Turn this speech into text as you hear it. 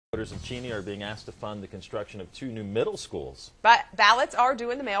Voters of Cheney are being asked to fund the construction of 2 new middle schools. But ballots are due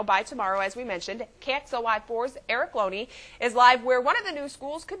in the mail by tomorrow, as we mentioned. KXLY4's Erik Loney is live where one of the new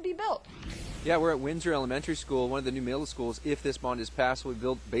schools could be built. Yeah, we're at Windsor Elementary School, one of the new middle schools. If this bond is passed, will be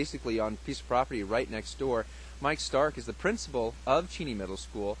built basically on a piece of property right next door. Mike Stark is the principal of Cheney Middle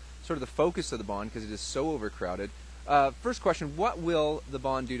School, sort of the focus of the bond because it is so overcrowded. First question, what will the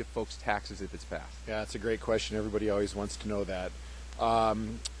bond do to folks' taxes if it's passed? Yeah, that's a great question. Everybody always wants to know that.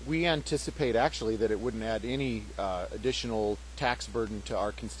 We anticipate actually that it wouldn't add any additional tax burden to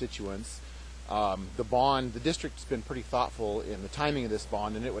our constituents. The district's been pretty thoughtful in the timing of this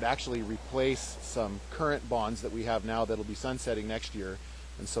bond, and it would actually replace some current bonds that we have now that'll be sunsetting next year.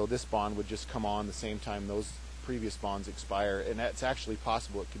 And so this bond would just come on the same time those previous bonds expire, and that's actually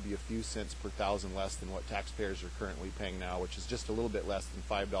possible. It could be a few cents per thousand less than what taxpayers are currently paying now, which is just a little bit less than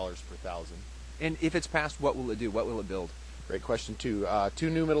 $5 per thousand. And if it's passed, what will it do? What will it build? Great question, too. 2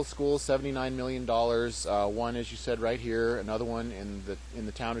 new middle schools, $79 million. One, as you said, right here. Another one in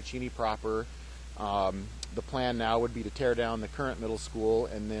the town of Cheney proper. The plan now would be to tear down the current middle school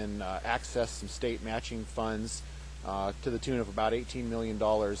and then access some state matching funds to the tune of about $18 million,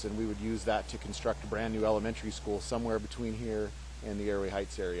 and we would use that to construct a brand new elementary school somewhere between here and the Airway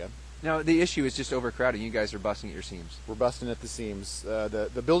Heights area. Now, the issue is just overcrowding. You guys are busting at your seams. We're busting at the seams.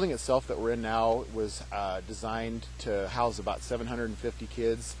 The building itself that we're in now was designed to house about 750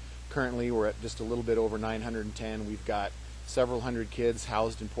 kids. Currently, we're at just a little bit over 910. We've got several hundred kids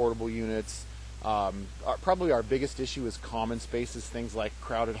housed in portable units. Probably our biggest issue is common spaces, things like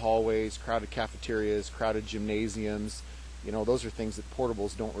crowded hallways, crowded cafeterias, crowded gymnasiums. You know, those are things that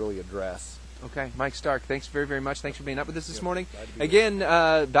portables don't really address. Okay, Mike Stark, thanks very, very much. Thanks for being up with us this morning. Glad to be Again,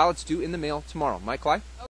 ballots due in the mail tomorrow. Mike Cly?